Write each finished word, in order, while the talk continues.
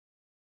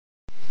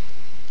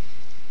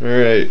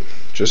Alright,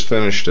 just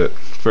finished it.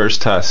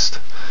 First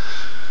test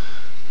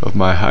of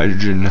my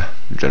hydrogen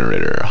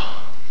generator.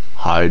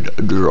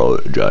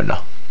 Hydrogen.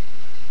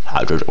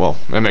 Well,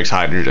 it makes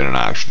hydrogen and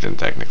oxygen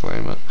technically,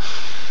 but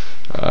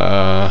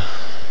I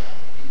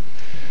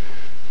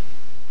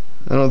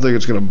don't think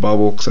it's gonna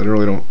bubble because I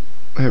really don't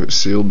have it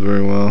sealed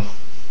very well,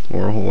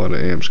 or a whole lot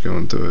of amps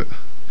going to it.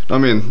 I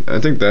mean, I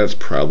think that's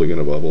probably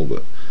gonna bubble,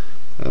 but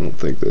I don't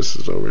think this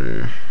is over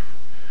here.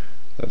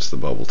 That's the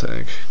bubble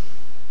tank.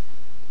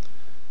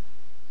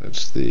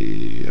 That's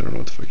the, I don't know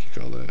what the fuck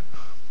you call that.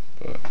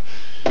 But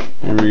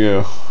here we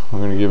go. We're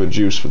gonna give it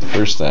juice for the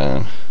first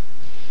time.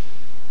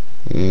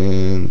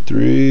 And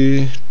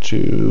 3,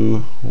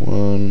 2,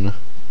 1,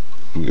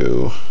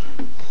 go.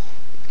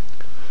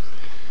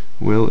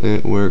 Will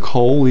it work?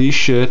 Holy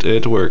shit,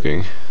 it's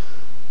working.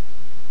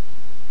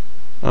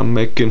 I'm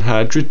making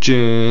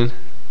hydrogen.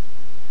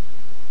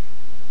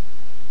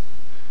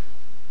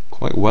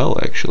 Quite well,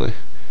 actually.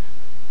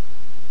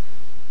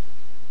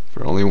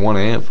 For only 1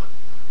 amp.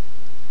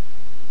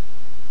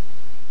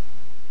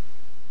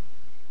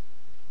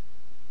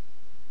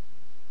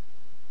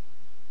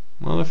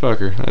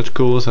 Motherfucker, that's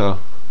cool as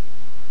hell.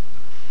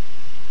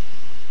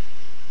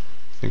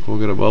 Think we'll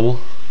get a bubble?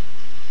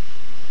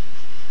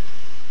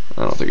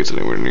 I don't think it's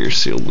anywhere near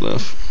sealed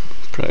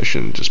enough. Probably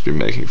shouldn't just be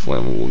making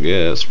flammable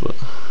gas, but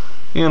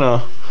you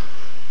know,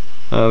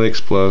 the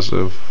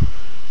explosive.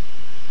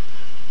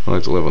 I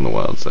like to live on the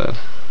wild side.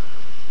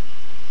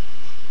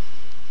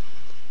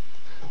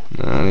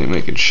 No, I ain't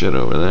making shit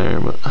over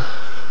there, but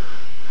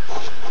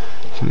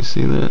can you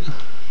see that?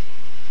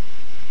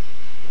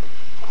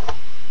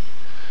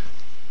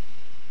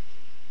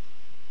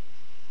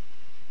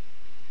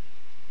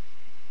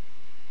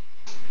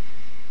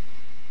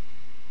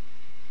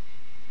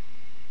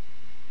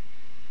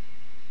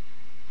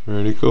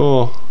 Pretty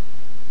cool.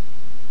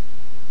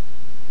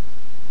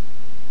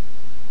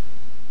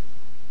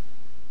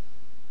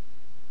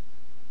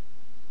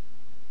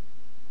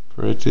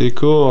 Pretty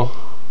cool.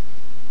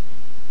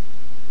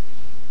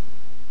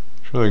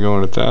 It's really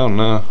going to town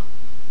now.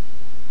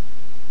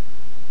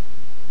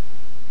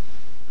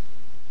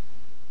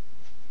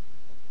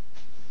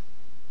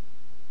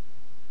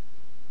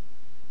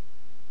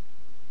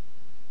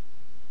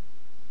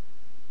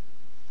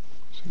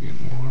 Is it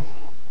getting warm?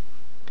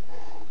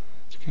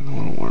 It's getting a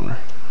little warmer.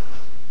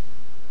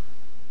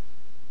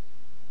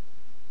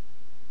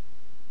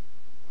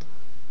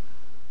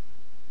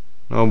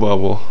 No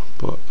bubble,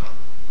 but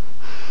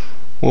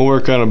we'll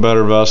work on a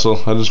better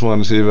vessel. I just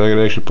wanted to see if I could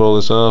actually pull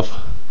this off.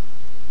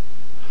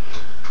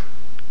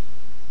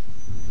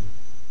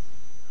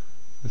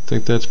 I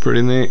think that's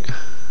pretty neat.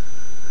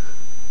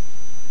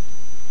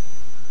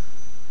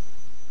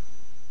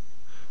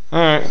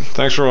 Alright,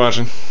 thanks for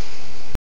watching.